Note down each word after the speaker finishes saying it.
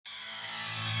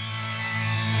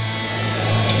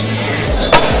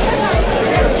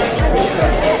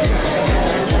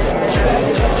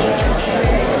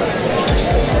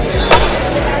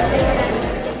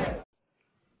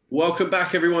Welcome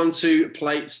back, everyone, to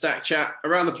Plate Stack Chat.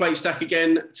 Around the Plate Stack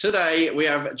again. Today, we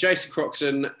have Jason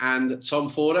Croxon and Tom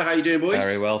Forder. How you doing, boys?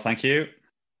 Very well, thank you.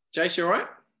 Jason, you all right?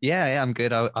 Yeah, I'm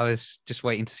good. I was just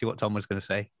waiting to see what Tom was going to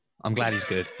say. I'm glad he's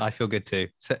good. I feel good too.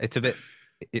 So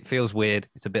it feels weird.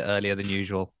 It's a bit earlier than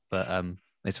usual, but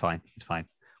it's fine. It's fine.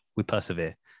 We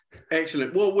persevere.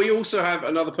 Excellent. Well, we also have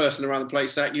another person around the Plate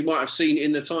Stack. You might have seen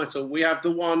in the title. We have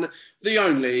the one, the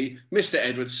only, Mr.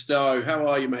 Edward Stowe. How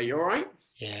are you, mate? You all right?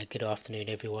 Yeah, good afternoon,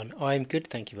 everyone. I'm good,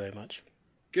 thank you very much.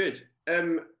 Good.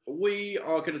 We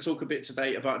are going to talk a bit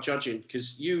today about judging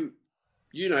because you're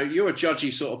a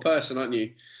judgy sort of person, aren't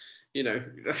you? You know,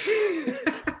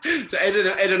 so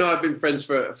Ed and I have been friends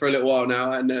for a little while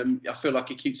now, and I feel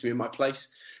like it keeps me in my place.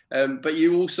 But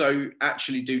you also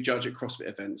actually do judge at CrossFit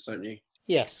events, don't you?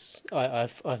 Yes,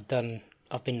 I've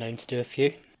been known to do a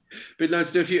few. Been known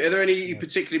to do a few. Are there any you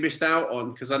particularly missed out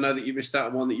on? Because I know that you missed out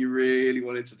on one that you really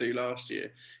wanted to do last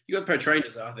year. You got a pair of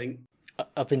trainers, I think.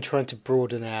 I've been trying to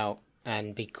broaden out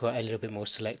and be quite a little bit more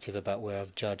selective about where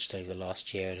I've judged over the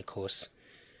last year. And of course,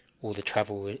 all the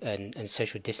travel and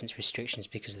social distance restrictions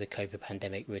because of the COVID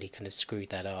pandemic really kind of screwed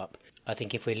that up. I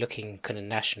think if we're looking kind of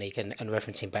nationally and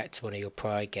referencing back to one of your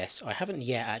prior guests, I haven't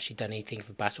yet actually done anything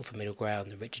for Battle for Middle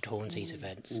Ground, the Richard Hornsey's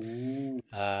events.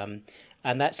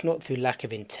 And that's not through lack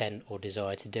of intent or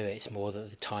desire to do it. It's more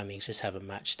that the timings just haven't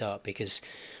matched up because,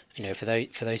 you know, for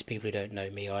those people who don't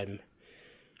know me, I'm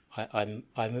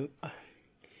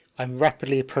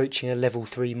rapidly approaching a level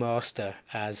 3 master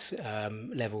as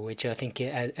level, which I think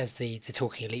as the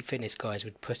Talking Elite Fitness guys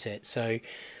would put it. So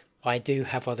I do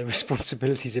have other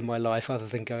responsibilities in my life other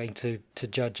than going to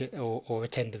judge or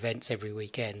attend events every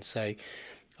weekend. So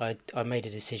I made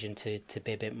a decision to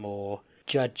be a bit more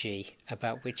judgy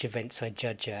about which events I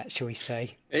judge at, shall we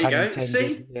say. There you go.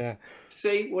 See? Yeah.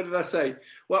 See, what did I say?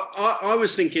 Well, I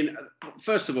was thinking,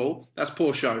 first of all, that's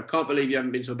poor show. Can't believe you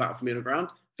haven't been to a Battle for Middle Ground.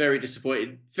 Very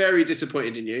disappointed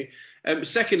in you.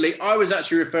 Secondly, I was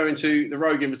actually referring to the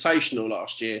Rogue Invitational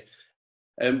last year,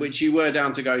 which you were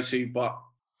down to go to, but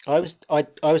I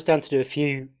was down to do a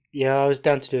few. Yeah, I was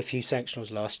down to do a few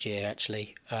sanctionals last year.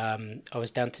 Actually, I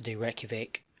was down to do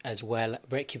Reykjavik as well.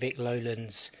 Reykjavik,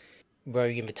 Lowlands,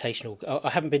 Rogue Invitational. I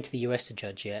haven't been to the US to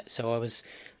judge yet, so I was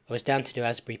down to do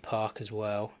Asbury Park as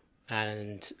well,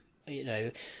 and you know,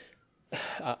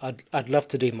 I'd love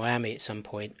to do Miami at some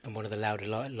point and one of the Live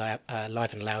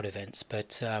and Loud events,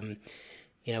 but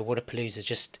you know, Wodapalooza is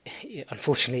just,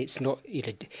 unfortunately, it's not. You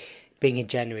know, being in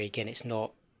January again, it's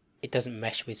not. It doesn't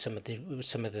mesh with some of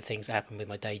the things that happen with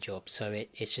my day job, so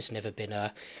it's just never been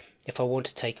a. If I want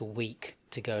to take a week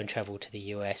to go and travel to the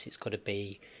US, it's got to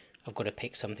be. I've got to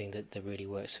pick something that really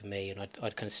works for me, and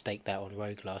I'd kind of staked that on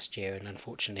Rogue last year, and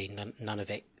unfortunately none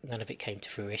of it came to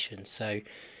fruition. So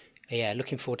yeah,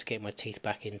 looking forward to getting my teeth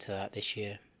back into that this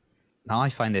year. Now I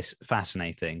find this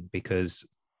fascinating because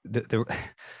the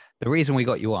reason we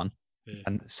got you on,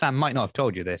 and Sam might not have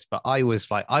told you this, but I was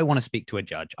like, I want to speak to a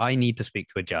judge. I need to speak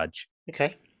to a judge.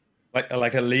 Okay.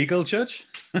 Like a legal judge?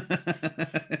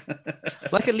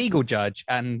 Like a legal judge.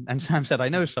 And Sam said, I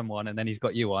know someone, and then he's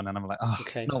got you on, and I'm like, oh,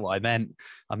 okay. That's not what I meant.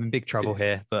 I'm in big trouble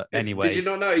here. But anyway. Did you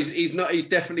not know he's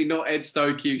definitely not Ed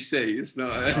Stowe QC? It's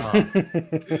not.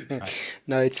 Right.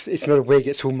 No, it's not a wig,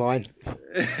 it's all mine.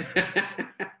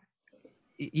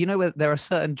 You know, there are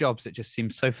certain jobs that just seem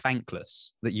so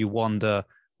thankless that you wonder,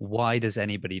 why does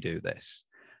anybody do this?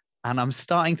 And I'm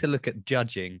starting to look at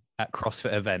judging at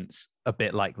CrossFit events a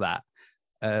bit like that,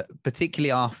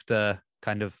 particularly after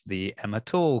kind of the Emma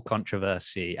Tall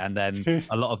controversy and then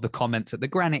a lot of the comments at the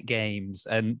Granite Games.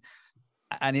 And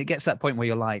it gets to that point where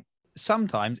you're like,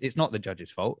 sometimes it's not the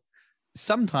judge's fault.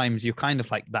 Sometimes you're kind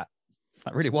of like, that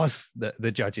really was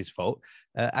the judge's fault.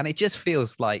 And it just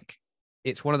feels like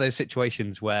it's one of those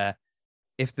situations where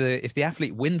if the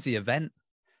athlete wins the event,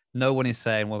 no one is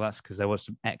saying, well, that's because there was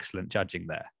some excellent judging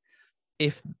there.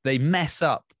 If they mess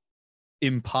up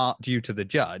in part due to the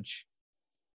judge,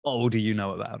 oh, do you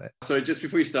know about it? So just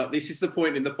before we start, this is the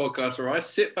point in the podcast where I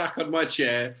sit back on my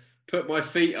chair, put my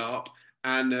feet up,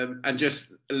 and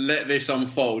just let this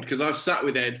unfold. Because I've sat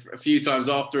with Ed a few times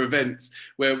after events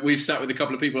where we've sat with a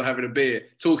couple of people having a beer,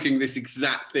 talking this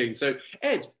exact thing. So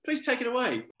Ed, please take it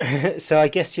away. So I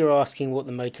guess you're asking what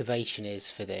the motivation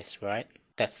is for this, right?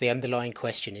 That's the underlying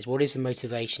question, is what is the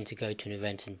motivation to go to an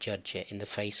event and judge it in the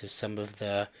face of some of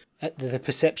the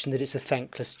perception that it's a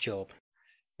thankless job?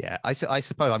 Yeah, I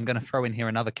suppose I'm going to throw in here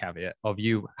another caveat of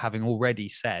you having already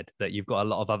said that you've got a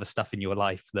lot of other stuff in your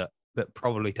life that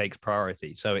probably takes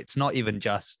priority. So it's not even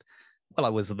just, well, I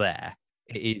was there.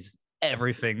 It is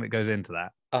everything that goes into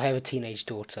that. I have a teenage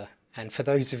daughter And for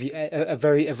those of you, a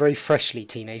very freshly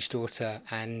teenage daughter,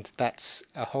 and that's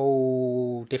a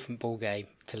whole different ball game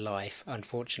to life,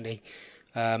 unfortunately.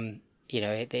 Um,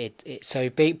 so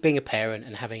being a parent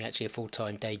and having actually a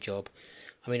full-time day job,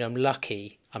 I mean, I'm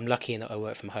lucky. I'm lucky in that I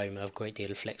work from home and I have a great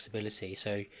deal of flexibility.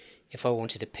 So if I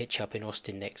wanted to pitch up in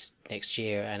Austin next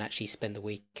year and actually spend the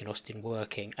week in Austin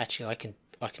working, actually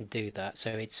I can do that.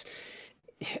 So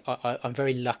I'm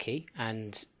very lucky,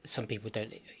 and some people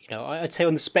don't. I'd say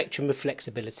on the spectrum of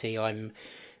flexibility, I'm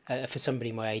for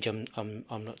somebody my age, I'm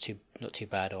not too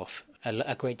bad off.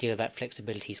 A great deal of that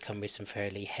flexibility has come with some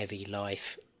fairly heavy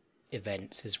life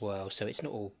events as well. So it's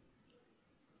not all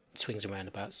swings and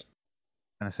roundabouts.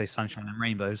 I'm going to say sunshine and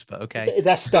rainbows, but okay.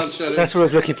 That's what I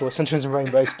was looking for, sunshine and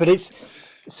rainbows. But it's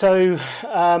so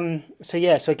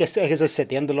yeah. So I guess, as I said,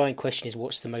 the underlying question is,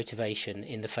 what's the motivation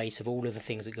in the face of all of the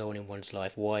things that go on in one's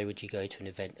life? Why would you go to an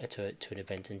event to an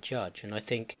event and judge? And I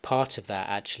think part of that,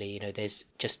 actually, there's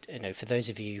just, for those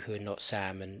of you who are not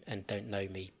Sam and don't know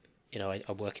me, I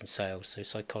work in sales, so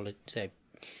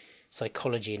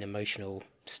psychology and emotional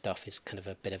stuff is kind of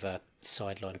a bit of a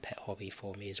sideline pet hobby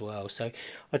for me as well. So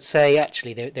I'd say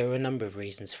actually there are a number of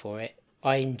reasons for it.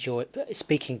 I enjoy it,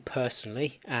 speaking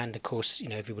personally, and of course,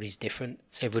 everybody's different,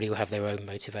 so everybody will have their own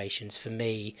motivations. For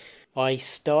me, I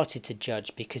started to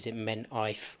judge because it meant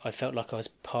I felt like I was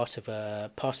part of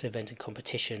an event and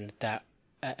competition that,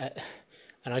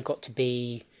 and I got to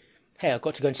go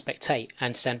and spectate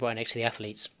and stand right next to the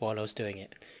athletes while I was doing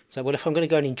it. So, well, if I'm going to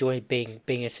go and enjoy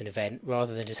being at an event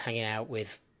rather than just hanging out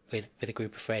with a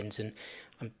group of friends, and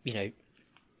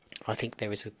I think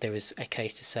there is a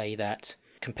case to say that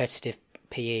competitive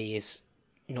PE is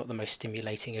not the most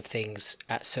stimulating of things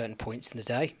at certain points in the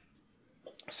day.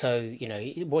 So,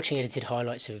 watching edited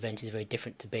highlights of events is very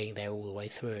different to being there all the way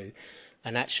through,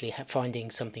 and actually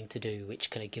finding something to do which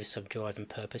kind of gives some drive and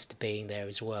purpose to being there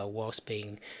as well, whilst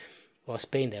being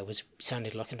there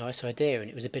sounded like a nice idea, and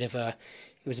it was a bit of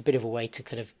a way to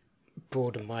kind of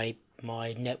broaden my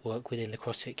network within the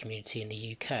CrossFit community in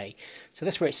the UK. So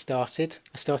that's where it started.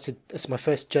 As my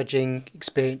first judging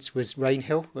experience was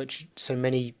Rainhill, which so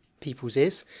many people's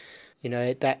is.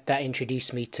 That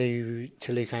introduced me to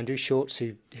Luke Andrew Shorts,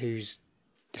 who's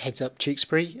heads up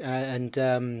Tewkesbury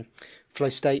and Flow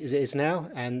State as it is now.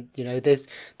 And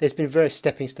there's been various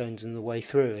stepping stones in the way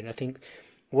through, and I think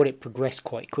what it progressed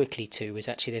quite quickly to is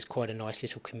actually there's quite a nice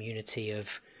little community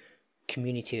of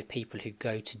people who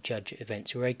go to judge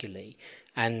events regularly.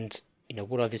 And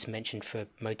what I've just mentioned for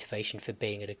motivation for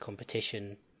being at a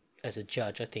competition as a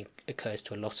judge, I think occurs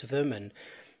to a lot of them. And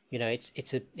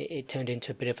it turned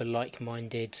into a bit of a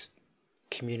like-minded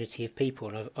community of people,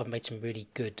 and I've made some really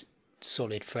good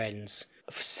solid friends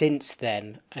since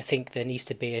then. I think there needs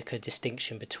to be a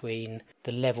distinction between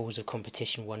the levels of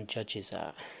competition one judges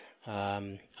at.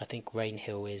 I think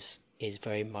Rainhill is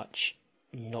very much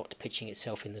not pitching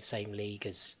itself in the same league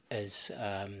as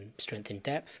Strength in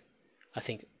Depth. I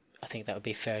think that would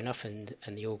be fair enough, and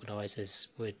the organisers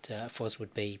FOS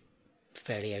would be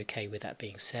fairly okay with that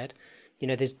being said.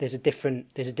 There's a different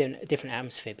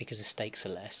atmosphere because the stakes are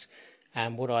less.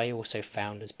 And what I also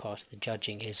found as part of the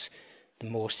judging is the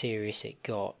more serious it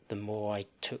got, the more I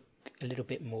took a little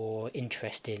bit more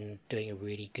interest in doing a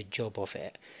really good job of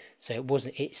it. So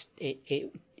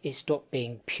it stopped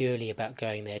being purely about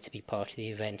going there to be part of the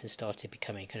event and started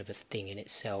becoming kind of a thing in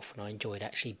itself. And I enjoyed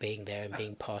actually being there and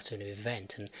being part of an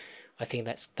event. And I think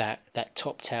that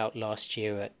topped out last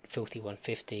year at Filthy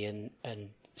 150 and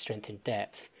Strength in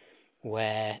Depth,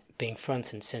 where being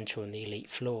front and centre on the elite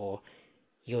floor,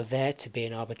 you're there to be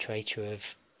an arbitrator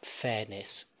of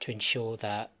fairness, to ensure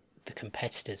that the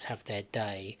competitors have their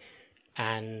day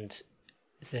and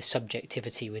the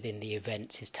subjectivity within the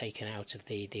events is taken out of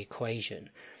the equation,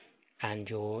 and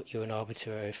you're an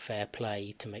arbiter of fair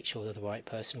play to make sure that the right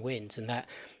person wins. And that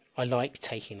I like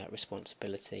taking that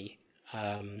responsibility.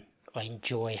 I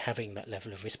enjoy having that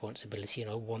level of responsibility, and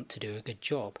I want to do a good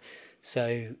job.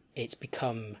 So it's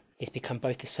become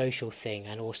both a social thing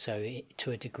and also,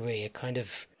 to a degree, a kind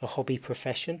of a hobby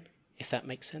profession, if that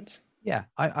makes sense. Yeah,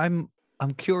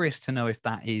 I'm curious to know if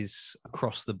that is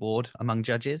across the board among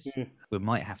judges. We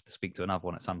might have to speak to another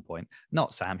one at some point.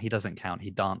 Not Sam, he doesn't count.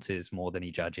 He dances more than he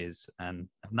judges. And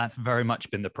that's very much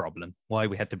been the problem, why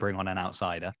we had to bring on an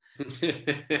outsider.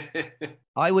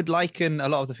 I would liken a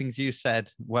lot of the things you said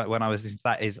when I was into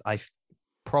that is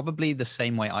probably the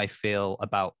same way I feel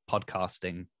about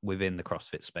podcasting within the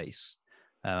CrossFit space.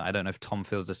 I don't know if Tom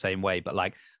feels the same way, but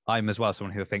like I'm as well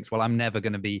someone who thinks, well, I'm never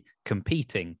going to be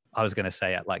competing. I was going to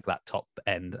say at like that top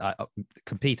end,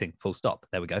 competing, full stop.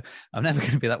 There we go. I'm never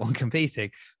going to be that one competing,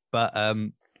 but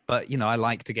I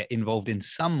like to get involved in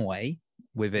some way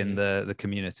within the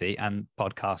community, and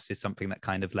podcast is something that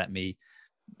kind of let me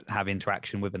have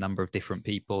interaction with a number of different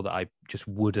people that I just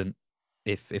wouldn't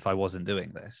if I wasn't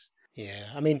doing this. Yeah,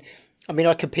 I mean,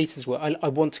 I compete as well. I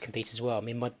want to compete as well. I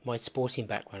mean, my sporting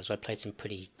background is I played some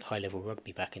pretty high level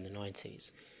rugby back in the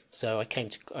 90s. So I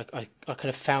kind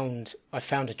of found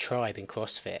a tribe in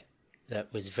CrossFit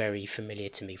that was very familiar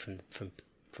to me from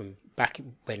back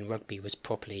when rugby was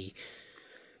properly.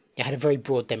 It had a very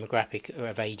broad demographic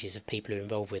of ages of people who were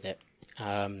involved with it.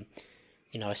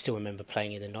 I still remember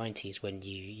playing in the 90s when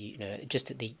you know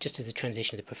just as the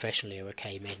transition of the professional era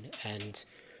came in, and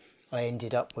I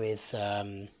ended up with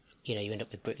you end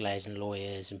up with bricklayers and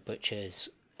lawyers and butchers,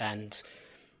 and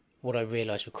what I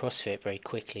realised with CrossFit very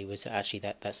quickly was that actually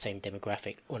that same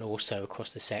demographic, and also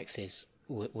across the sexes,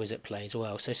 was at play as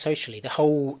well. So socially, the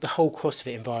whole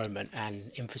CrossFit environment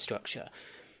and infrastructure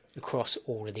across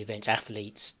all of the events,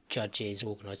 athletes, judges,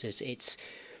 organisers, it's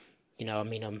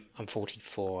I'm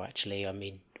 44 actually. I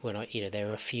mean, when there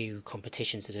are a few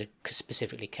competitions that are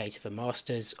specifically catered for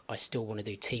masters. I still want to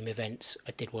do team events.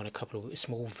 I did one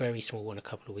very small one a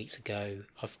couple of weeks ago.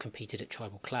 I've competed at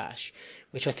Tribal Clash,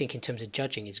 which I think in terms of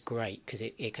judging is great because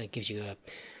it kind of gives you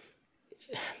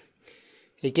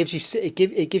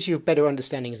it gives you a better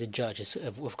understanding as a judge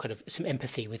of kind of some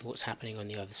empathy with what's happening on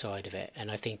the other side of it.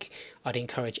 And I think I'd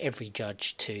encourage every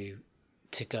judge to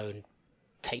go and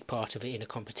take part of it in a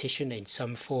competition in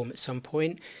some form at some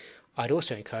point. I'd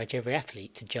also encourage every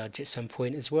athlete to judge at some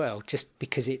point as well, just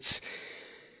because it's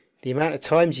the amount of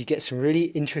times you get some really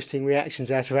interesting reactions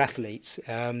out of athletes.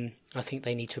 I think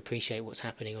they need to appreciate what's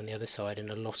happening on the other side, and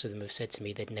a lot of them have said to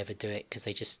me they'd never do it because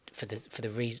they just for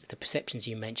the perceptions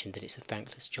you mentioned that it's a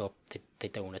thankless job, they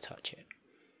don't want to touch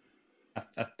it.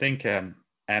 I think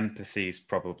empathy is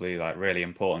probably like really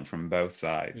important from both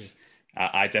sides.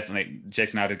 I definitely,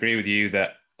 Jason, I'd agree with you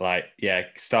that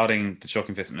starting the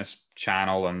Chalking Fitness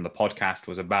channel and the podcast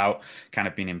was about kind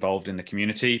of being involved in the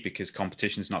community, because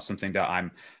competition is not something that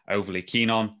I'm overly keen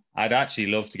on. I'd actually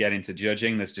love to get into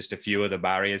judging. There's just a few other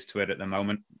barriers to it at the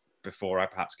moment before I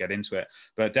perhaps get into it.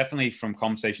 But definitely from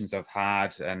conversations I've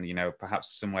had, and,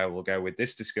 perhaps somewhere we'll go with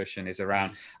this discussion is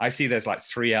around, I see there's like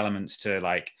three elements to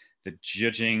like the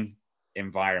judging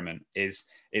environment. It's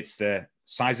the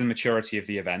size and maturity of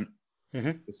the event,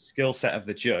 the skill set of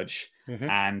the judge,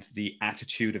 and the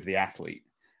attitude of the athlete.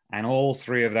 And all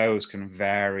three of those can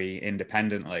vary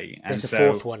independently. And there's a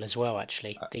fourth one as well,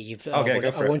 actually. That you've. I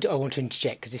want to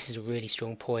interject because this is a really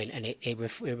strong point, and it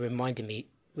reminded me.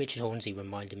 Richard Hornsey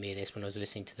reminded me of this when I was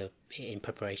listening to in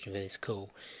preparation for this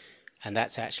call, and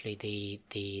that's actually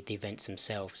the events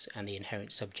themselves and the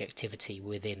inherent subjectivity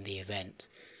within the event,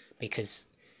 because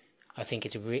I think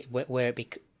it's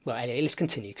well, anyway, let's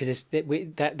continue because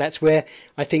that's where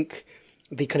I think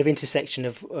the kind of intersection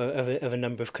of a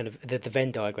number of kind of the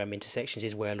Venn diagram intersections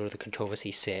is where a lot of the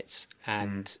controversy sits,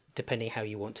 and depending how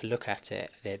you want to look at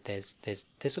it, there's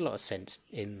a lot of sense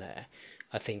in there.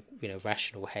 I think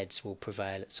rational heads will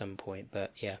prevail at some point,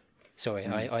 but yeah. Sorry,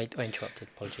 I interrupted.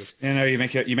 Apologies. No, you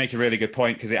make a really good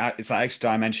point, because it's that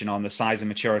extra dimension on the size and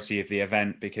maturity of the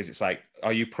event, because it's like,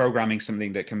 are you programming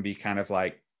something that can be kind of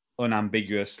like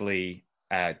unambiguously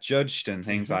judged and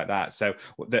things like that? So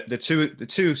the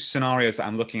two scenarios that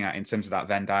I'm looking at in terms of that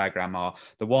Venn diagram are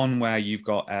the one where you've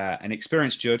got an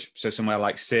experienced judge. So somewhere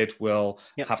like SID will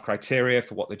have criteria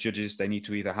for what the judges, they need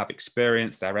to either have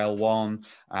experience, their L1,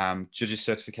 judges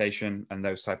certification, and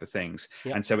those type of things.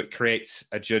 And so it creates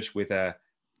a judge with a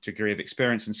degree of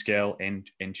experience and skill in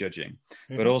judging.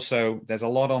 But also there's a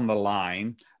lot on the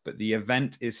line, but the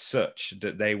event is such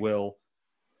that they will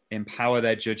empower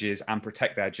their judges and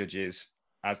protect their judges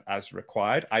as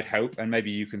required, I'd hope. And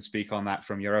maybe you can speak on that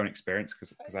from your own experience,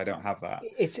 because I don't have that.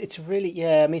 It's really,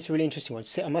 it's a really interesting one.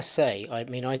 I must say, I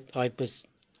mean, I was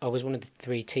one of the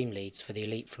 3 team leads for the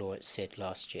elite floor at SID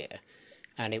last year,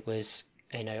 and it was,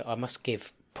 I must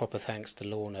give proper thanks to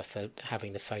Lorna for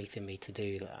having the faith in me to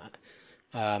do that.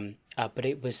 But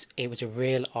it was a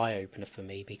real eye opener for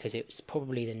me, because it was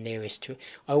probably the nearest to.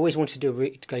 I always wanted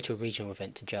to go to a regional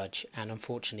event to judge, and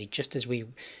unfortunately, just as we,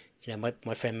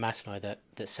 my friend Matt and I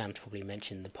that Sam's probably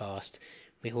mentioned in the past,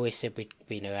 we always said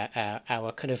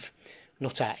our kind of,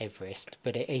 not at Everest,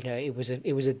 but it was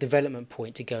a development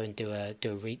point to go and do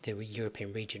the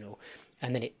European regional,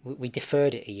 and then we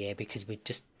deferred it a year because we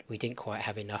didn't quite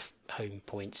have enough home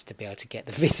points to be able to get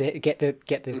the visit, get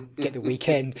the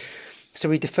weekend.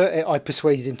 So I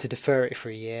persuaded him to defer it for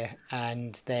a year,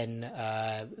 and then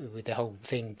with the whole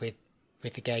thing with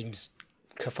the games,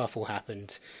 kerfuffle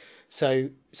happened. So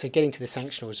getting to the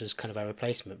sanctionals was kind of our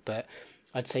replacement. But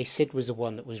I'd say SID was the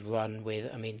one that was run with.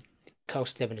 I mean, Carl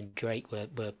Stebbin and Drake were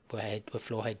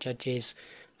floor head judges.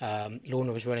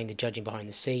 Lorna was running the judging behind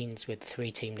the scenes with the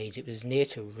 3 team leads. It was as near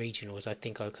to a regional as I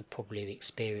think I could probably have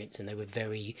experienced, and they were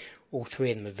all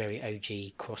 3 of them were very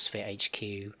OG CrossFit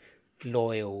HQ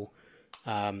loyal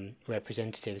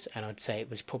representatives, and I'd say it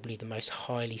was probably the most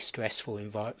highly stressful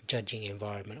judging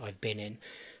environment I've been in.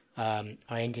 I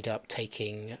ended up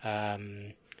taking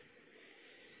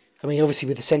obviously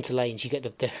with the centre lanes, you get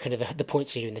the kind of the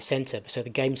points leader in the centre, so the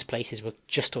games places were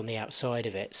just on the outside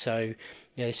of it. So,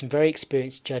 there's some very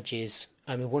experienced judges.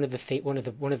 I mean, one of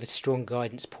the strong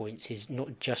guidance points is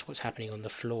not just what's happening on the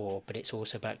floor, but it's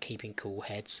also about keeping cool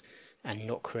heads and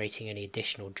not creating any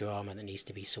additional drama that needs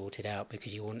to be sorted out,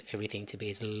 because you want everything to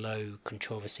be as low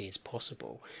controversy as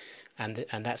possible, and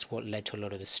that's what led to a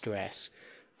lot of the stress.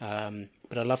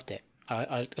 But I loved it.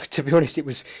 I to be honest, it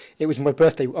was my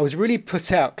birthday. I was really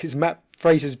put out because Matt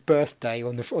Fraser's birthday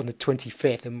on the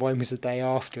 25th, and mine was the day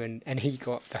after, and he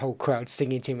got the whole crowd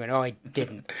singing to him, and I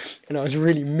didn't, and I was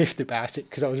really miffed about it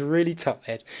because I was really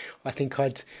tired. I think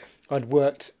they're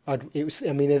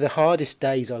the hardest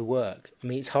days I work. I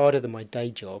mean, it's harder than my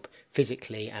day job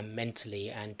physically and mentally,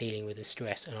 and dealing with the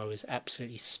stress, and I was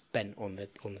absolutely spent on the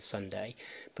Sunday,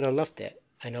 but I loved it,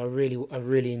 and I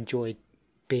really enjoyed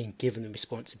being given the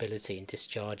responsibility and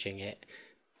discharging it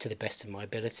to the best of my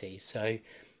ability. So,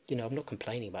 I'm not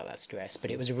complaining about that stress,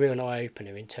 but it was a real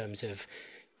eye-opener in terms of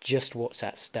just what's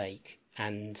at stake.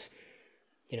 And,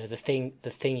 the thing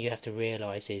you have to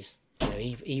realise is,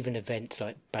 even events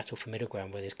like Battle for Middle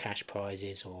Ground, where there's cash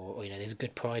prizes or there's a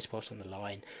good prize pot on the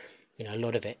line, a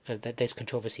lot of it, there's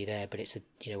controversy there, but it's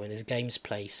when there's games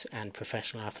place and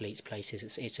professional athletes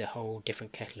places, it's a whole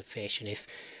different kettle of fish. And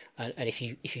if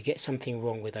you get something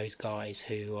wrong with those guys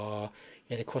who are,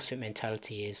 the CrossFit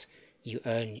mentality is you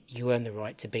earn the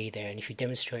right to be there, and if you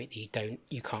demonstrate that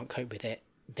you can't cope with it,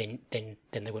 then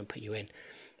they won't put you in.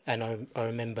 And I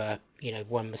remember,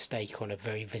 one mistake on a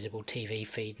very visible TV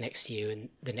feed next to you, and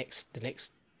the next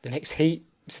heat,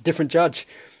 it's a different judge,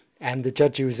 and the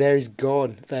judge who was there is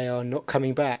gone. They are not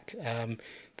coming back.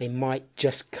 They might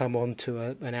just come onto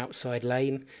an outside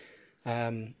lane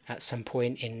at some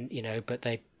point but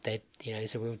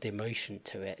there's a real demotion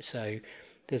to it. So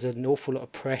there's an awful lot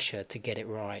of pressure to get it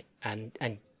right, and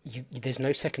there's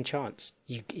no second chance.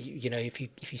 If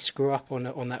you screw up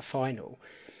on that final.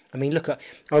 I mean, look,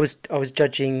 I was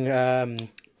judging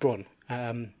Bronislav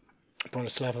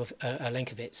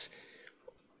Alenkovits,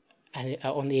 and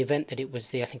on the event that it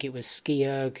was I think it was ski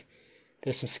erg.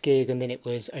 There was some ski erg, and then it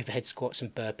was overhead squats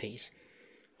and burpees.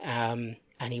 And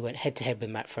he went head to head with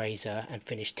Matt Fraser and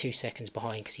finished 2 seconds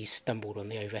behind because he stumbled on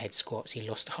the overhead squats. He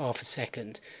lost half a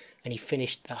second, and he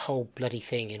finished the whole bloody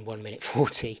thing in 1 minute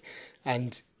 40.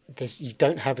 And you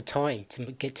don't have a time to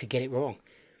get it wrong.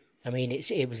 I mean,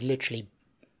 it was literally.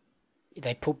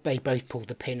 They both pulled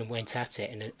the pin and went at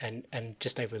it, and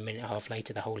just over a minute and a half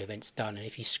later, the whole event's done. And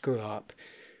if you screw up,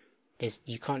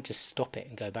 you can't just stop it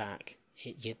and go back.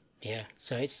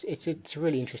 So it's a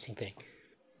really interesting thing.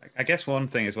 I guess one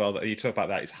thing as well that you talk about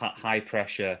that is high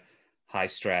pressure, high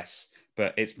stress,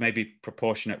 but it's maybe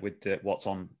proportionate with what's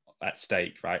on at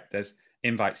stake, right? There's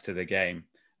invites to the game.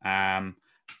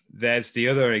 There's the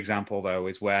other example though,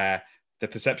 is where the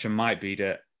perception might be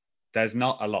that there's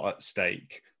not a lot at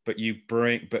stake, but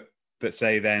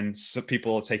say then some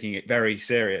people are taking it very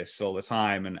serious all the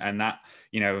time, and that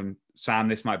Sam,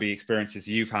 this might be experiences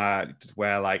you've had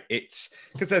where like it's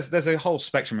because there's a whole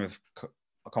spectrum of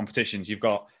competitions. You've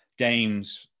got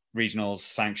games, regionals,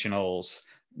 sanctionals,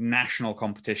 national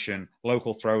competition,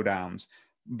 local throwdowns,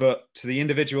 but to the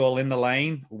individual in the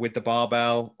lane with the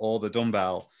barbell or the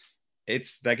dumbbell,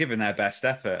 they're giving their best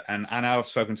effort. And I've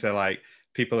spoken to like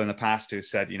people in the past who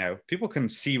said people can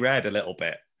see red a little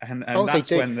bit. And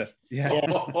that's when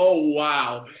Oh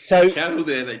wow! So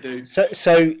there they do.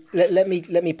 So let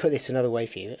me put this another way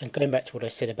for you. And going back to what I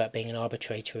said about being an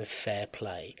arbitrator of fair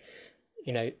play,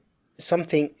 it's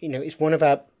one of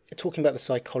our talking about the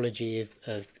psychology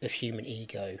of human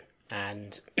ego,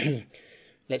 and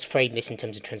let's frame this in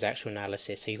terms of transactional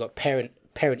analysis. So you've got parent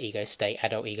ego state,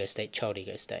 adult ego state, child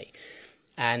ego state,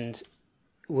 and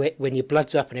when your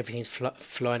blood's up and everything's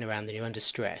flying around and you're under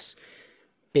stress.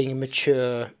 Being a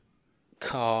mature,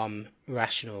 calm,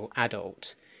 rational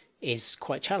adult is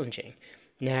quite challenging.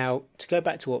 Now, to go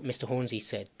back to what Mr. Hornsey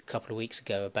said a couple of weeks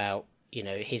ago about,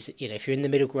 if you're in the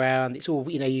middle ground, it's all,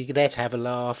 you're there to have a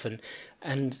laugh,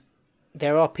 and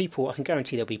there are people, I can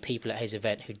guarantee there'll be people at his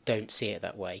event who don't see it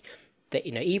that way. That,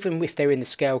 even if they're in the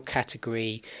scale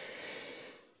category,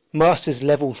 Masters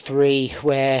level 3,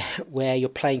 where you're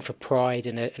playing for pride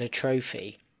and a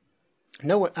trophy,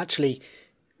 no one actually.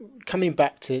 coming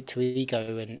back to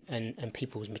ego and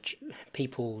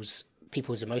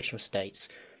people's emotional states.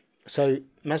 So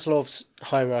Maslow's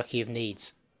hierarchy of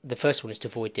needs, the first one is to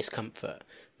avoid discomfort.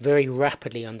 Very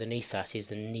rapidly underneath that is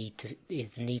the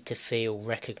need to feel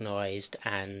recognized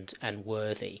and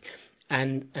worthy.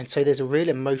 And so there's a real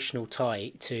emotional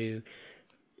tie to.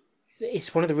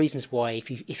 It's one of the reasons why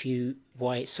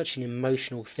why it's such an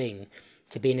emotional thing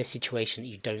to be in a situation that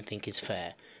you don't think is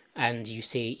fair. And you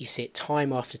see it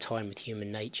time after time with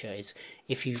human nature, is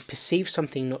if you perceive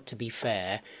something not to be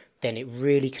fair, then it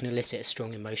really can elicit a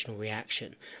strong emotional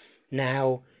reaction.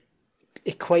 Now,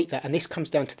 equate that, and this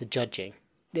comes down to the judging,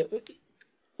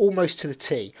 almost to the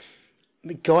T.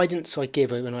 The guidance I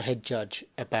give when I head judge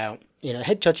about,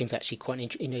 head judging is actually quite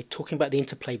interesting, talking about the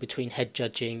interplay between head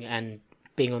judging and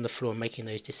being on the floor and making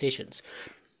those decisions.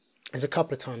 There's a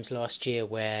couple of times last year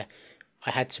where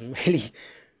I had some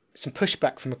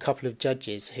pushback from a couple of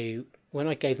judges who, when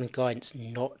I gave them guidance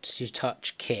not to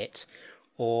touch kit,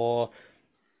 or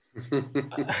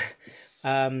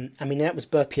that was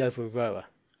burpee over a rower,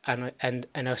 and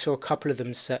I saw a couple of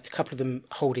them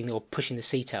holding or pushing the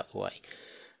seat out the way,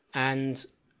 and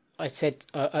I said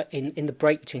in the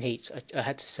break between heats, I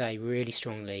had to say really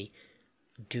strongly,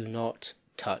 do not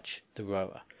touch the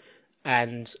rower.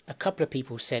 And a couple of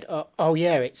people said, oh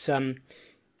yeah, it's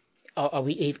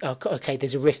okay,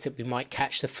 there's a risk that we might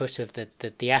catch the foot of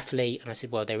the athlete. And I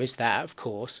said, well, there is that, of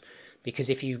course,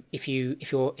 because if you're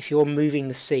moving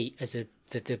the seat as the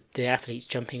athlete's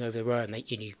jumping over the rower and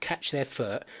you catch their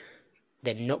foot,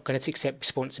 they're not going to accept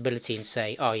responsibility and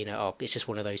say, it's just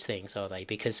one of those things, are they?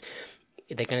 Because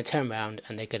they're going to turn around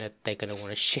and they're going to want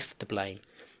to shift the blame.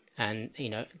 And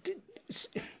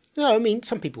no, I mean,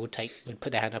 some people would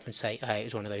put their hand up and say, hey, it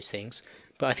was one of those things,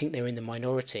 but I think they're in the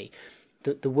minority.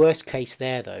 The worst case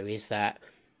there, though, is that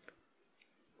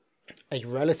a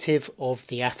relative of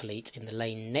the athlete in the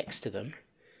lane next to them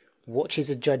watches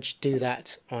a judge do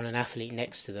that on an athlete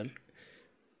next to them,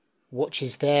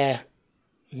 watches their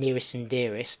nearest and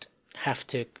dearest have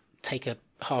to take a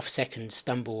half-second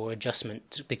stumble or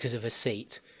adjustment because of a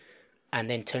seat, and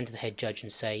then turn to the head judge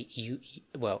and say,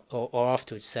 or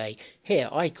afterwards say, here,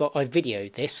 I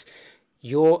videoed this.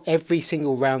 You're every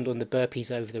single round on the burpees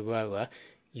over the rower.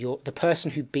 The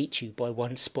person who beat you by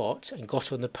one spot and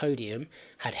got on the podium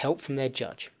had help from their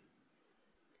judge.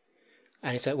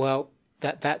 And it's like, well,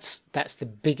 that's the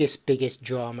biggest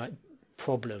drama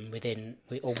problem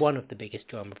or one of the biggest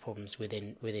drama problems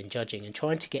within judging, and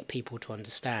trying to get people to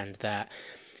understand that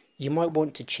you might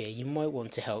want to cheer, you might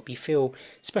want to help. You feel,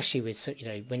 especially with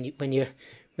when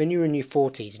you're in your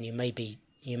 40s and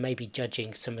you may be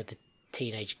judging some of the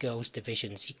teenage girls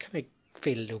divisions, you kind of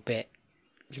feel a little bit,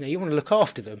 you want to look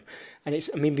after them, and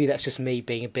maybe that's just me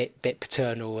being a bit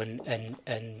paternal and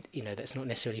that's not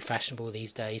necessarily fashionable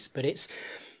these days, but it's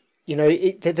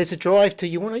there's a drive to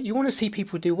you want to see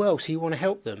people do well, so you want to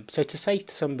help them. So to say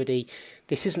to somebody,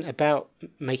 this isn't about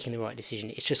making the right decision,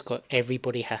 it's just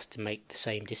everybody has to make the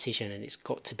same decision, and it's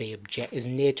got to be as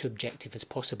near to objective as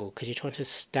possible, because you're trying to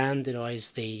standardize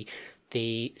the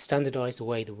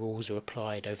way the rules are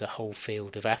applied over the whole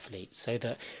field of athletes, so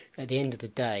that at the end of the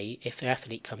day, if the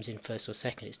athlete comes in first or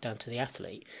second, it's down to the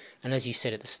athlete. And as you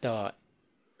said at the start,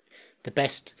 the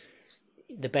best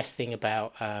thing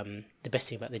about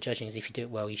the judging is if you do it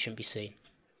well, you shouldn't be seen.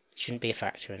 You shouldn't be a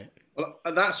factor in it. Well,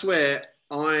 that's where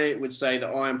I would say that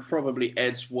I am probably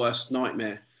Ed's worst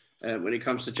nightmare when it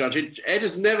comes to judging. Ed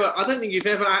has never, I don't think you've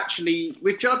ever actually,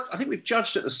 I think we've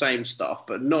judged at the same stuff,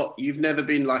 but you've never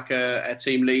been like a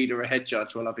team lead or a head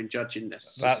judge while I've been judging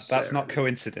this. That's not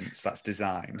coincidence, that's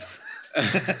design.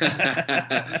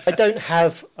 I don't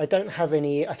have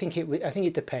any. I think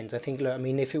it depends. I think, look, I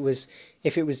mean, if it was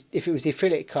the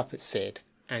Affiliate Cup at Sid,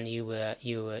 and you're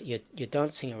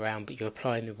dancing around, but you're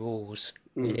applying the rules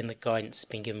within the guidance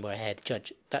being given by a head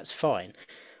judge, that's fine.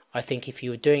 I think if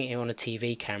you were doing it on a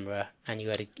TV camera and you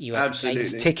had a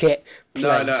ticket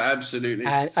place, no, absolutely.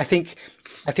 And I think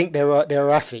there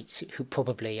are athletes who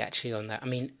probably actually on that. I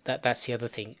mean, that's the other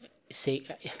thing. See,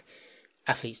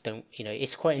 athletes don't,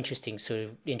 it's quite interesting sort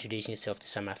of introducing yourself to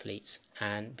some athletes,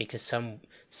 and because some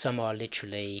are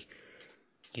literally,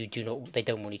 they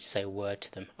don't want you to say a word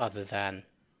to them other than,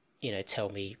 tell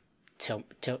me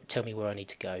where I need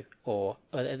to go, or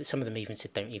some of them even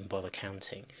said don't even bother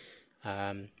counting.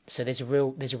 So there's a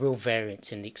real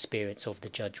variance in the experience of the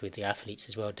judge with the athletes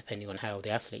as well, depending on how the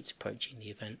athlete's approaching the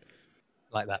event.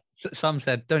 Like that. Some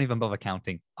said, don't even bother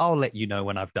counting. I'll let you know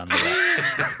when I've done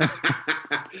that.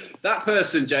 That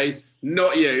person, Jace,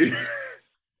 not you.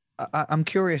 I'm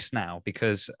curious now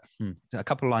because a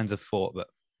couple of lines of thought, but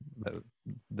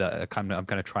that I'm going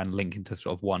to try and link into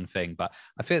sort of one thing, but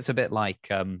I feel it's a bit like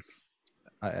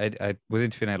I was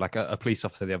interviewing like a police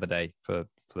officer the other day for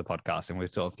the podcast, and we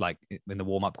were sort of like in the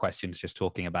warm up questions just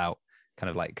talking about kind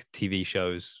of like TV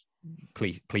shows,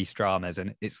 police dramas,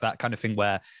 and it's that kind of thing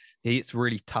where it's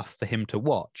really tough for him to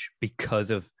watch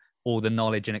because of all the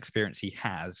knowledge and experience he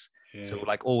has. Yeah. So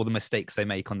like all the mistakes they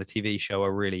make on the TV show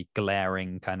are really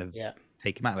glaring, kind of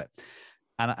take him out of it.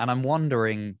 And I'm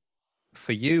wondering,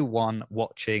 for you, one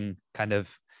watching kind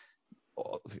of,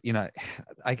 you know,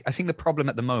 I think the problem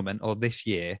at the moment, or this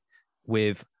year,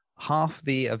 with half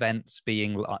the events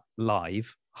being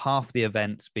live, half the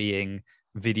events being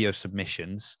video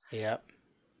submissions,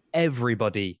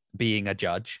 everybody being a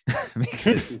judge. No.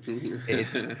 Let's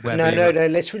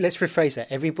rephrase that.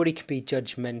 Everybody can be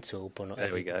judgmental, but not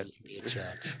everybody can be a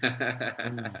judge.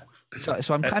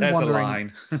 So I'm kind of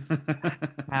wondering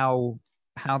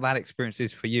how that experience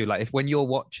is for you. Like, if when you're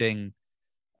watching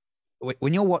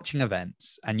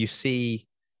events and you see,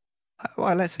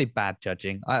 well, let's say bad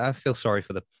judging. I feel sorry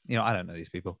for I don't know these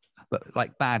people, but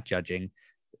like bad judging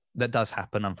that does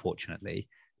happen, unfortunately.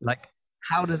 Like,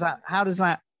 how does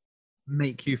that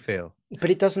make you feel? But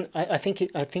it doesn't. I think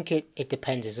it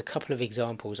depends. There's a couple of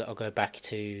examples that I'll go back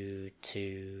to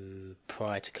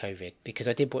prior to COVID, because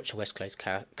I did watch the West Coast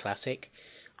Classic.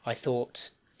 I thought,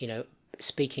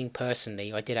 speaking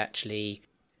personally, I did actually.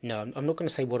 No, I'm not going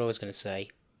to say what I was going to say,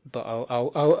 but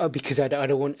I'll because I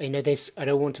don't want I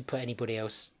don't want to put anybody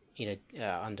else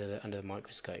under the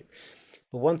microscope.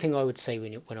 But one thing I would say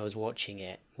when I was watching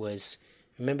it was,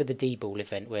 remember the D-ball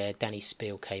event where Danny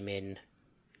Spiel came in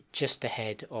just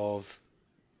ahead of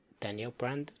Danielle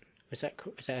Brand? Was that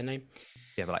her name?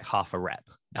 Yeah, but like half a rep.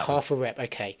 A rep,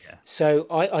 okay. Yeah. So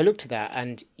I looked at that,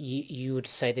 and you would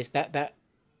say this that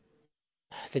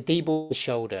the D-ball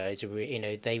shoulder is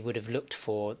they would have looked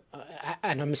for,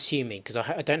 and I'm assuming because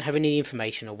I don't have any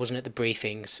information, I wasn't at the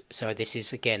briefings, so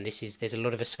there's a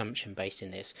lot of assumption based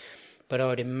in this, but I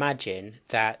would imagine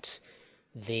that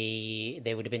they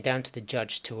would have been down to the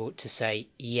judge to say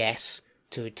yes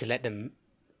to let them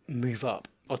move up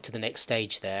to the next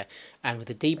stage there, and with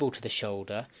the D-ball to the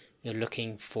shoulder, you're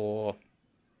looking for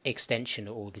extension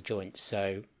of all the joints,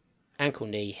 so ankle,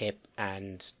 knee, hip,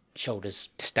 and shoulders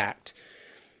stacked,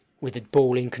 with the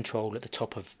ball in control at the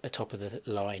top of the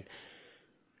line.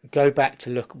 Go back to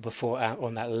look before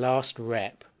on that last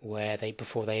rep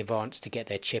before they advance to get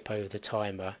their chip over the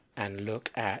timer, and look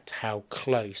at how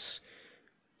close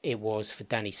it was for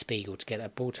Danny Spiegel to get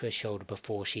that ball to her shoulder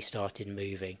before she started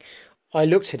moving. I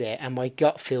looked at it and my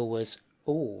gut feel was,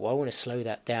 oh, I want to slow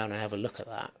that down and have a look at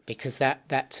that, because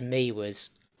that to me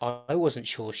was, I wasn't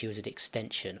sure she was at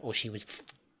extension or she was,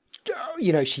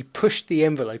 she pushed the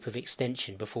envelope of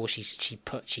extension before she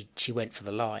went for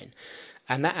the line,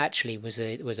 and that actually was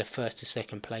a first to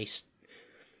second place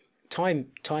time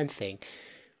thing.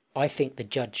 I think the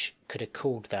judge could have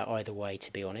called that either way,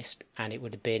 to be honest, and it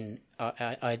would have been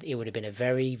it would have been a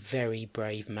very, very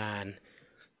brave man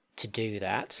to do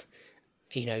that,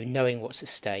 knowing what's at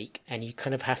stake, and you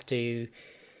kind of have to.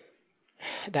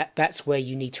 That's where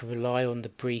you need to rely on the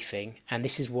briefing, and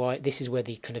this is where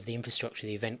the kind of the infrastructure of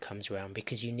the event comes around,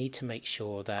 because you need to make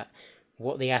sure that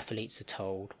what the athletes are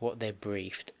told, what they're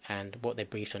briefed, and what they're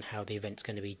briefed on how the event's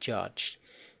going to be judged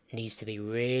needs to be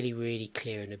really, really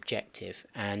clear and objective,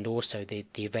 and also the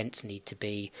events themselves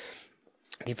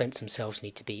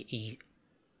need to be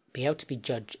able to be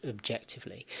judged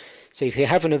objectively. So if you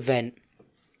have an event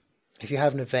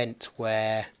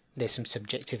where there's some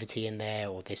subjectivity in there,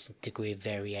 or there's a degree of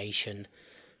variation,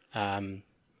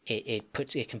 it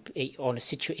puts it on a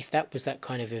if that was that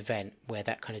kind of event where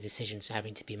that kind of decision's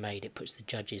having to be made, it puts the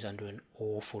judges under an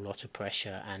awful lot of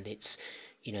pressure, and it's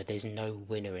there's no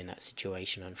winner in that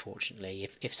situation, unfortunately.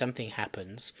 If something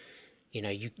happens,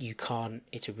 you can't.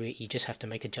 You just have to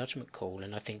make a judgment call,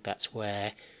 and I think that's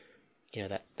where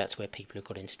that's where people have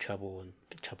got into trouble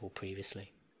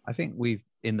previously. I think we've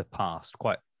in the past,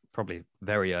 quite probably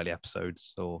very early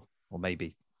episodes, or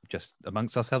maybe just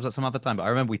amongst ourselves at some other time, but I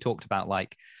remember we talked about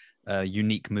like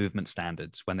unique movement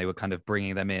standards when they were kind of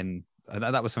bringing them in.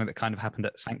 That was something that kind of happened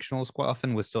at sanctionals quite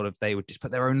often, was sort of they would just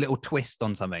put their own little twist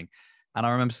on something. And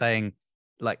I remember saying,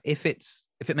 like, if it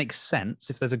makes sense,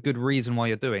 if there's a good reason why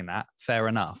you're doing that, fair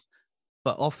enough.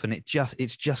 But often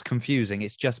it's just confusing.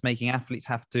 It's just making athletes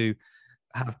have to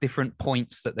have different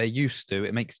points that they're used to.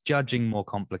 It makes judging more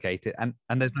complicated, and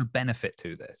there's no benefit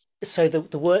to this. So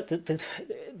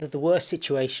the worst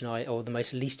situation or the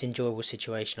most least enjoyable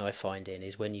situation I find in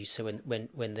is when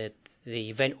the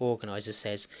event organizer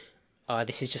says,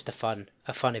 this is just a fun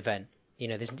event.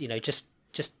 There's just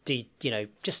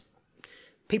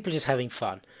people are just having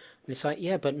fun. And it's like,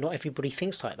 yeah, but not everybody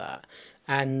thinks like that.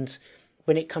 And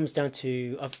when it comes down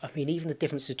to, I mean, even the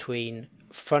difference between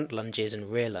front lunges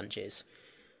and rear lunges,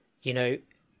 you know,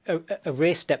 a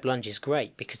rear step lunge is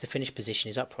great because the finish position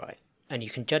is upright and you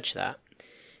can judge that.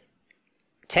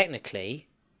 Technically,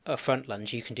 a front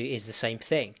lunge you can do is the same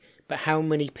thing, but how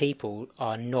many people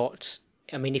are not?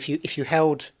 I mean, if you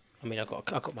held, I mean, I've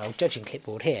got my old judging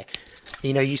clipboard here.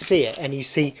 You know, you see it, and you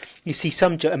see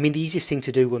some. I mean, the easiest thing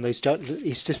to do on those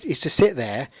is to sit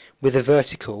there with a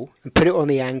vertical and put it on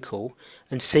the ankle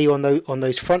and see on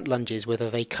those front lunges whether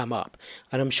they come up.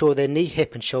 And I'm sure their knee,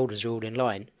 hip, and shoulders are all in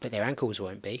line, but their ankles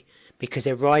won't be because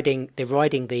they're riding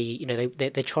the. You know,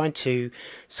 they're trying to.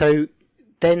 So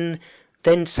then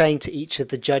saying to each of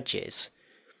the judges,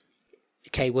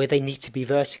 okay, where they need to be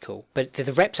vertical, but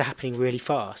the reps are happening really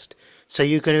fast. So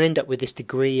you're going to end up with this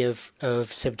degree of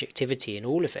subjectivity in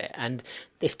all of it. And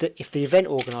if the event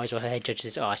organizer or head judge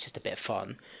says, oh, it's just a bit of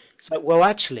fun, it's like, well,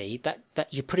 actually, that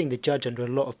you're putting the judge under a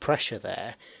lot of pressure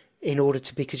there in order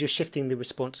to, because you're shifting the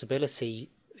responsibility.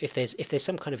 If there's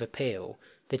some kind of appeal,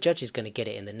 the judge is going to get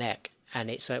it in the neck. And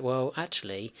it's like, well,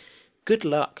 actually, good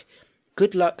luck.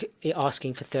 Good luck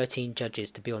asking for 13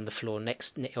 judges to be on the floor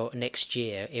next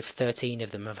year if 13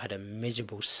 of them have had a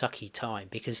miserable, sucky time.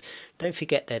 Because don't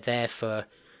forget they're there for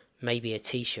maybe a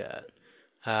T-shirt.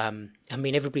 I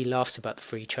mean, everybody laughs about the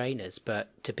free trainers, but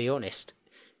to be honest,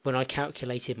 when I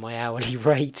calculated my hourly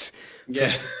rate,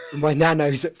 yeah, my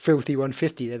Nanos at Filthy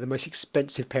 150, they're the most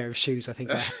expensive pair of shoes I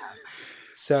think I have.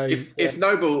 So if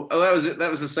Noble, that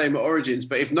was the same at Origins,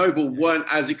 but if Noble weren't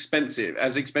as expensive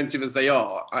as they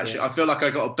are, actually, I feel like I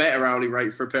got a better hourly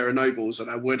rate for a pair of Nobles than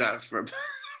I would have for.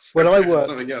 Well, I worked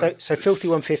so Filthy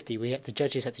 150. The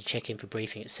judges had to check in for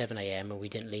briefing at 7 a.m. and we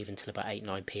didn't leave until about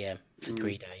 9 p.m. for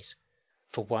 3 days,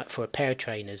 for a pair of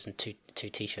trainers and two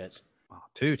T-shirts. Oh,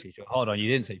 2 T-shirts. Hold on,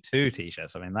 you didn't say 2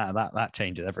 T-shirts. I mean, that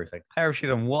changes everything. Pair of shoes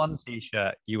and 1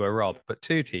 T-shirt, you were robbed. But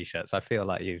 2 T-shirts, I feel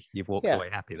like you've walked away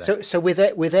happy there. So we're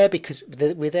there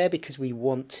because we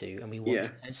want to, and we want.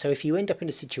 To. And so if you end up in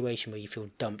a situation where you feel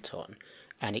dumped on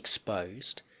and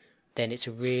exposed, then it's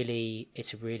a really,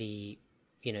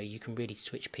 you know, you can really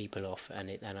switch people off,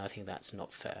 and I think that's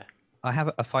not fair. I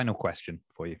have a final question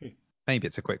for you. Maybe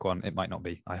it's a quick one. It might not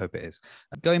be. I hope it is.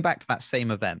 Going back to that same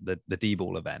event, the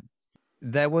D-ball event.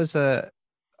 There was a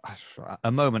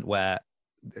moment where,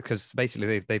 because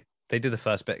basically they did the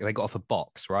first bit, they got off a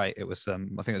box, right? It was I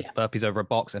think it was burpees over a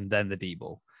box and then the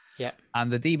D-ball. Yeah. And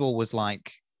the D-ball was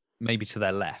like maybe to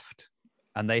their left,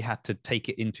 and they had to take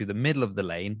it into the middle of the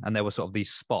lane, and there were sort of these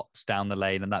spots down the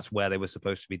lane, and that's where they were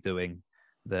supposed to be doing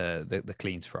the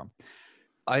cleans from.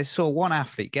 I saw one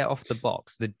athlete get off the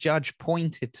box. The judge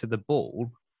pointed to the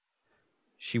ball.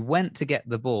 She went to get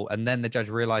the ball, and then the judge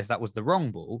realized that was the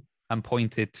wrong ball and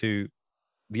pointed to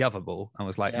the other ball and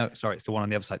was like, no, sorry, it's the one on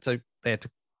the other side. So they had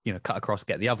to, you know, cut across,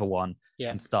 get the other one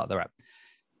and start the rep.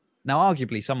 Now,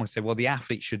 arguably, someone would say, well, the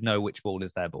athlete should know which ball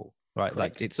is their ball, right? Correct.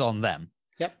 Like, it's on them.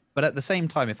 Yep. But at the same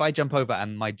time, if I jump over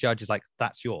and my judge is like,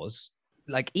 that's yours,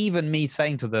 like even me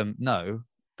saying to them, no,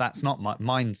 that's not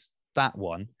mine's that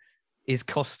one, is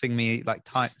costing me like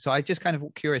time. So I just kind of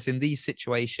curious in these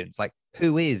situations, like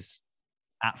who is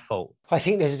at fault? I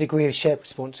think there's a degree of shared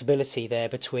responsibility there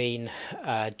between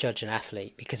judge and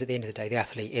athlete, because at the end of the day, the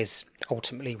athlete is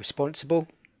ultimately responsible,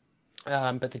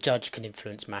 but the judge can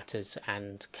influence matters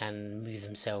and can move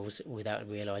themselves without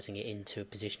realising it into a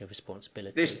position of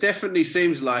responsibility. This definitely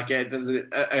seems like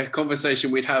a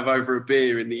conversation we'd have over a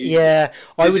beer in the evening. Yeah,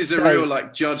 this is a real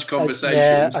like judge conversation.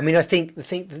 Yeah, I mean, I think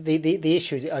the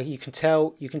issue is you can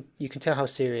tell how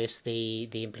serious the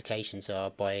implications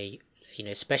are by. You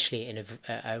know, especially in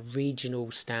a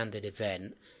regional standard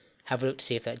event, have a look to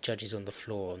see if that judge is on the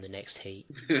floor on the next heat.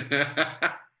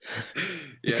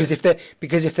 Because if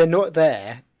they're not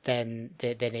there, then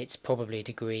it's probably a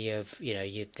degree of, you know,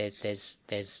 there's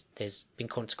been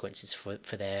consequences for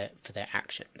their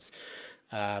actions.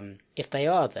 If they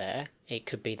are there, it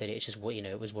could be that it's just, you know,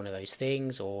 it was one of those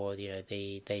things, or you know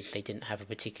they didn't have a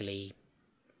particularly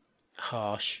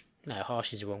harsh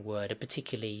is the wrong word, a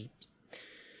particularly.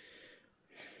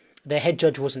 Their head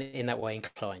judge wasn't in that way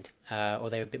inclined, or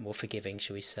they were a bit more forgiving,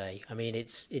 shall we say. I mean,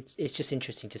 it's just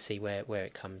interesting to see where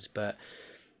it comes. But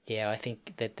yeah, I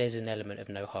think that there's an element of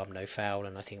no harm, no foul,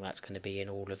 and I think that's going to be in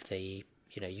all of the,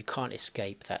 you know, you can't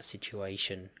escape that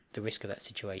situation, the risk of that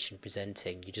situation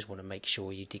presenting. You just want to make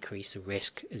sure you decrease the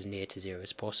risk as near to zero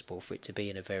as possible for it to be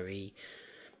in a very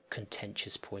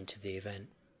contentious point of the event.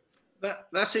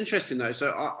 That's interesting though.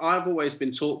 So I've always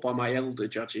been taught by my elder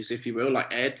judges, if you will,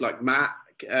 like Ed, like Matt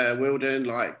Wilden,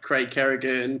 like Craig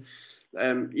Kerrigan,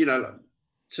 you know,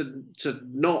 to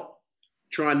not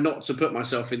try not to put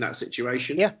myself in that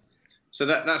situation. Yeah. So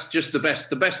that's just the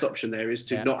best option there is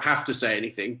to not have to say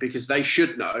anything, because they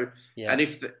should know. Yeah. And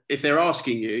if they're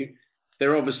asking you,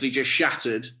 they're obviously just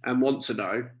shattered and want to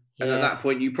know. And at that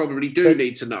point, you probably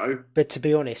need to know. But to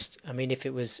be honest, I mean, if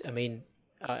it was, the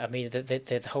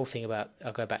whole thing about,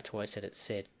 I'll go back to what I said at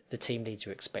Sid. The team leads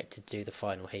were expected to do the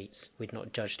final heats. We'd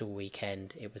not judged all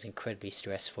weekend. It was incredibly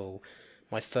stressful.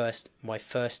 My first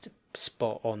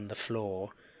spot on the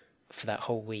floor for that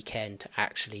whole weekend to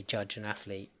actually judge an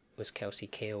athlete was Kelsey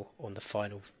Keel on the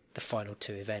final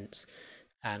 2 events,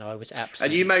 and I was absolutely.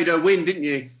 And you made her win, didn't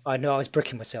you? I know, I was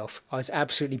bricking myself. I was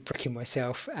absolutely bricking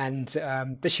myself, and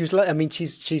but she was like, I mean,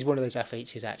 she's one of those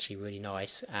athletes who's actually really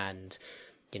nice, and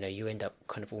you end up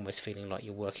kind of almost feeling like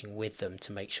you're working with them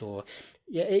to make sure.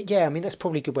 Yeah. I mean, that's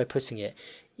probably a good way of putting it.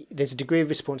 There's a degree of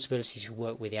responsibility to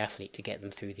work with the athlete to get them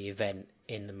through the event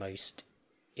in the most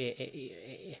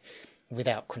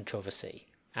without controversy,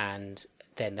 and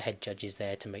then the head judge is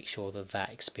there to make sure that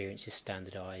experience is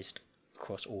standardized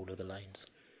across all of the lanes.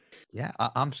 Yeah,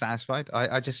 I'm satisfied.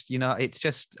 I just, it's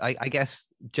just, I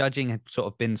guess judging had sort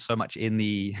of been so much in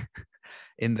the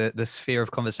the sphere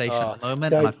of conversation at the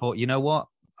moment, and I thought, you know what,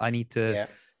 I need to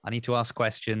ask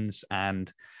questions,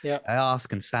 and I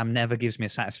ask, and Sam never gives me a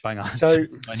satisfying answer.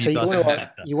 So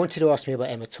you wanted to ask me about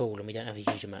Emma Toole, and we don't have a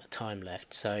huge amount of time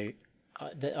left, so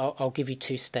I'll give you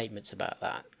 2 statements about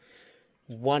that.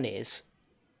 One is,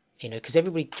 because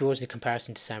everybody draws the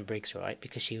comparison to Sam Briggs, right?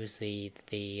 Because she was the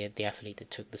athlete that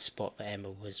took the spot that Emma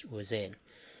was in.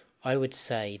 I would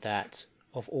say that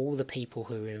of all the people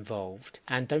who were involved,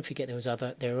 and don't forget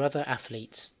there are other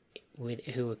athletes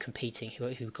who were competing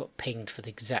who got pinged for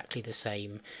exactly the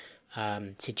same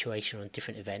situation on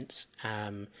different events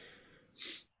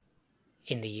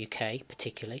in the UK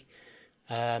particularly.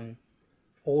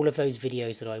 All of those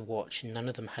videos that I watched, none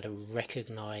of them had a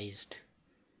recognised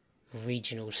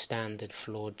regional standard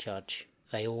flawed judge.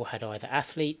 They all had either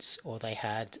athletes or they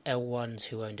had L1s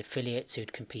who owned affiliates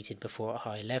who'd competed before at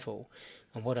high level.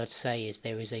 And what I'd say is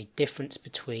there is a difference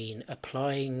between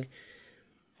applying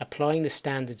the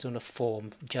standards on a form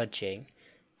judging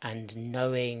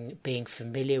and being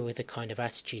familiar with the kind of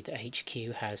attitude that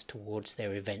HQ has towards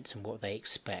their events and what they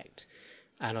expect.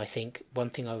 And I think one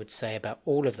thing I would say about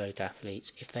all of those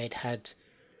athletes, if they'd had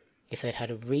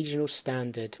a regional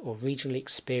standard or regionally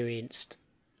experienced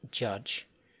judge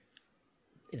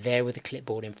there with a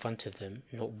clipboard in front of them,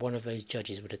 not one of those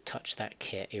judges would have touched that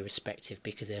kit irrespective,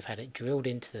 because they've had it drilled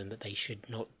into them that they should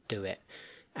not do it.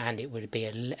 And it would be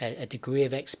a degree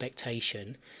of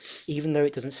expectation, even though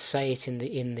it doesn't say it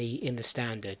in the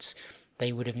standards,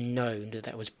 they would have known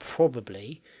that was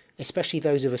probably, especially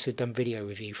those of us who've done video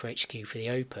review for HQ for the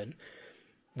Open,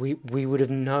 we would have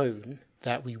known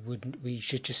that we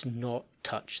should just not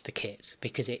touch the kit,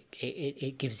 because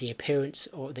it gives the appearance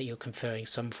that you're conferring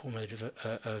some form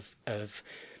of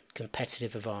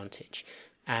competitive advantage.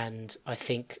 And I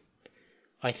think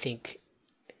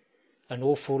an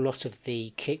awful lot of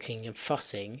the kicking and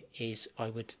fussing is,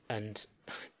 and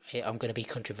I'm going to be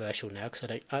controversial now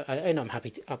because I'm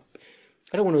happy to, I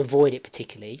don't want to avoid it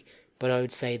particularly, but I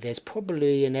would say there's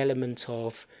probably an element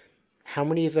of how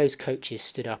many of those coaches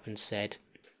stood up and said,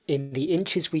 in the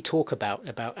inches we talk about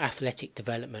athletic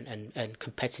development and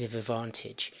competitive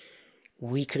advantage,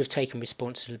 we could have taken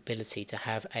responsibility to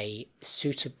have a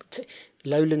suitable.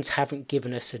 Lowlands haven't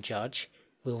given us a judge.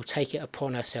 We will take it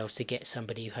upon ourselves to get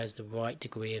somebody who has the right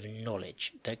degree of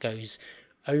knowledge that goes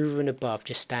over and above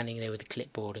just standing there with a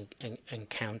clipboard and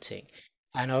counting.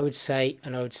 And I would say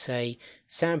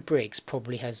Sam Briggs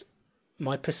probably has,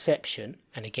 my perception,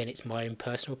 and again it's my own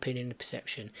personal opinion and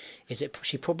perception, is that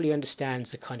she probably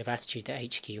understands the kind of attitude that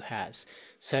HQ has.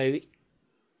 So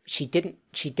she didn't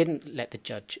let the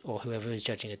judge or whoever was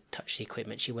judging her touch the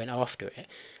equipment. She went after it,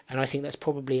 and I think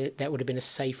that would have been a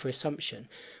safer assumption.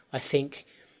 I think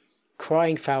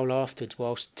crying foul afterwards,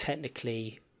 whilst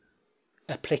technically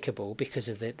applicable because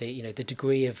of the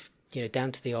degree of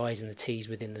down to the I's and the T's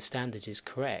within the standards, is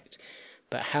correct.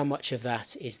 But how much of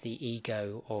that is the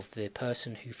ego of the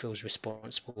person who feels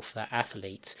responsible for that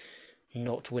athlete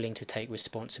not willing to take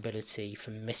responsibility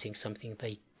for missing something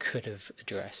they could have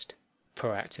addressed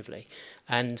proactively?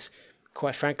 And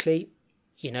quite frankly,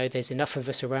 there's enough of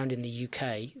us around in the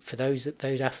UK for those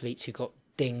athletes who got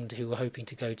dinged, who were hoping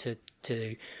to go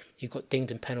who got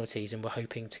dinged and penalties and were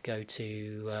hoping to go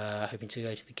to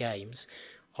the games.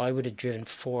 I would have driven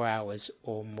 4 hours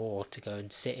or more to go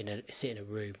and sit in a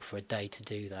room for a day to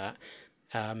do that,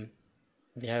 and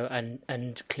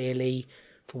clearly,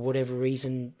 for whatever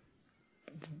reason,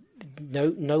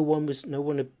 no one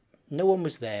no one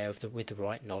was there with the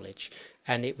right knowledge,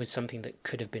 and it was something that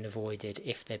could have been avoided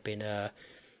if there'd been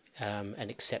an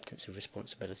acceptance of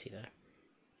responsibility there.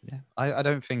 Yeah, I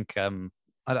don't think I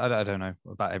don't know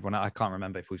about everyone. I can't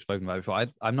remember if we've spoken about it before.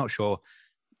 I'm not sure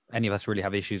any of us really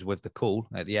have issues with the call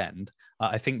at the end.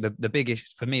 I think the big issue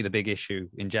for me, the big issue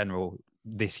in general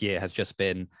this year has just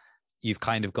been you've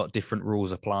kind of got different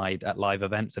rules applied at live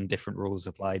events and different rules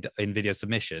applied in video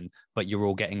submission, but you're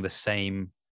all getting the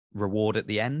same reward at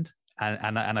the end.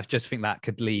 And I just think that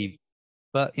could leave.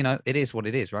 But you know, it is what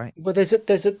it is, right? Well, I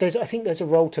think there's a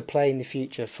role to play in the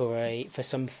future for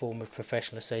some form of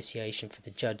professional association for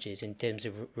the judges in terms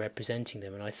of representing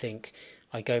them. And I think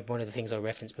one of the things I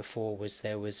referenced before was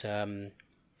there was a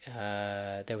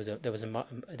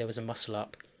muscle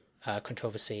up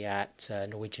controversy at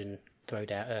Norwegian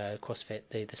Throwdown CrossFit,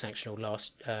 the sanctional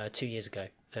last 2 years ago.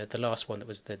 The last one that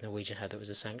was the Norwegian had that was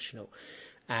a sanctional,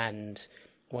 and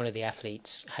one of the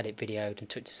athletes had it videoed and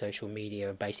took to social media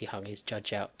and basically hung his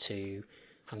judge out to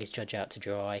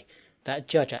dry. That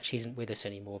judge actually isn't with us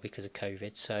anymore because of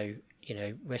COVID, so you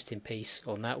know, rest in peace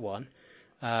on that one.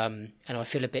 And I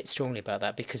feel a bit strongly about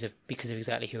that because of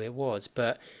exactly who it was.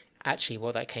 But actually,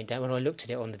 what that came down, when I looked at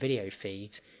it on the video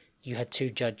feed, you had two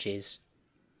judges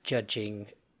judging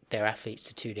their athletes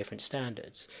to two different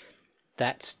standards.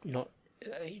 That's not,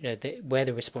 where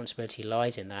the responsibility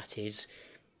lies in that is,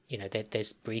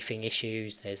 there's briefing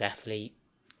issues, there's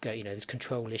there's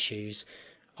control issues.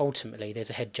 Ultimately, there's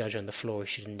a head judge on the floor who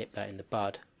should nip that in the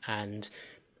bud. And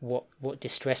what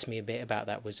distressed me a bit about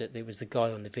that was that it was the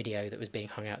guy on the video that was being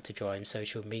hung out to dry in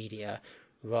social media,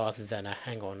 rather than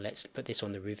hang on, let's put this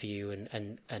on the review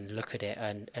and look at it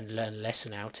and learn a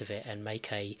lesson out of it and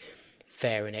make a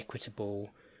fair and equitable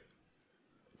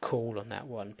call on that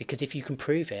one. Because if you can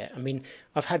prove it, I mean,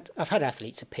 I've had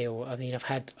athletes appeal. I mean,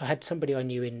 I had somebody I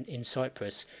knew in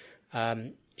Cyprus.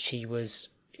 She was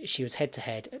head to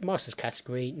head masters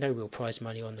category, no real prize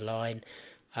money on the line,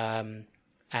 and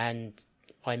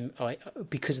I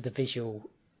because of the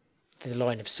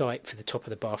line of sight for the top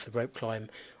of the bar for the rope climb,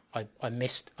 I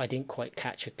missed. I didn't quite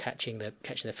catching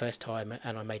the first time,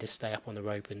 and I made her stay up on the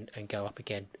rope and go up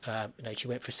again. She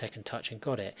went for a second touch and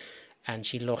got it, and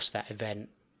she lost that event.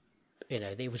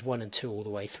 It was 1 and 2 all the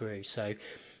way through, so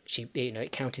she,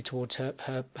 it counted towards her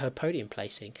podium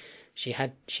placing. She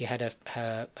had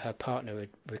her partner had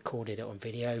recorded it on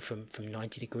video from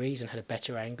 90 degrees and had a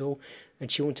better angle, and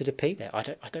she wanted to appeal it.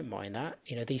 I don't mind that.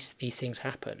 These things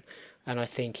happen, and I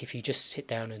think if you just sit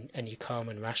down and you're calm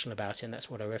and rational about it, and that's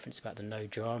what I referenced about the no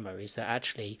drama, is that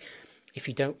actually if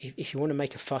you want to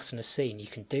make a fuss and a scene, you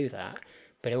can do that.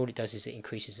 But all it does is it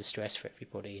increases the stress for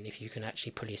everybody. And if you can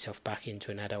actually pull yourself back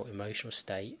into an adult emotional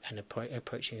state and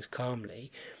approach things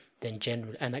calmly, then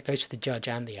generally, and that goes for the judge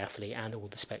and the athlete and all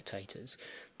the spectators,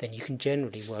 then you can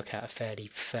generally work out a fairly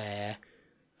fair.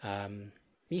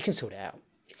 You can sort it out.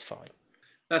 It's fine.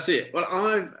 That's it. Well,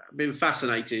 I've been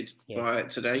fascinated by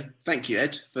it today. Thank you,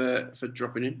 Ed, for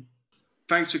dropping in.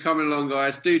 Thanks for coming along,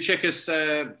 guys. Do check us.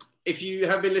 If you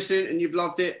have been listening and you've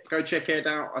loved it, go check Ed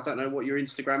out. I don't know what your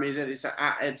Instagram is. It's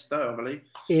at Ed Stowe, I believe.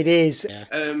 It is.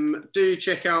 Do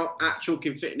check out at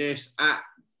Chalking Fitness, at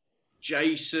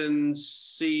Jason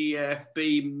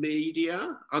CFB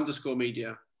Media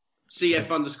 _media. CF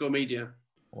 _media.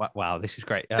 Wow, this is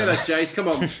great. Tell us, Jace, come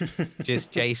on.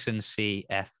 Just Jason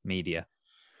CF Media.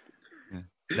 Yeah.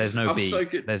 There's no B. So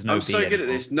good. There's no I'm B so good anymore.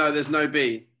 at this. No, there's no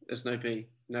B. There's no B.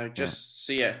 No, just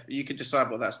CF. You can decide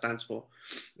what that stands for.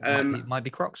 It might be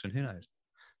Croxon, who knows?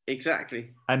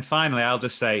 Exactly. And finally, I'll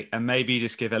just say, and maybe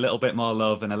just give a little bit more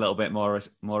love and a little bit more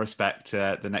respect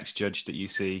to the next judge that you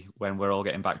see when we're all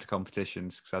getting back to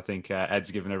competitions, because I think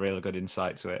Ed's given a real good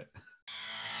insight to it.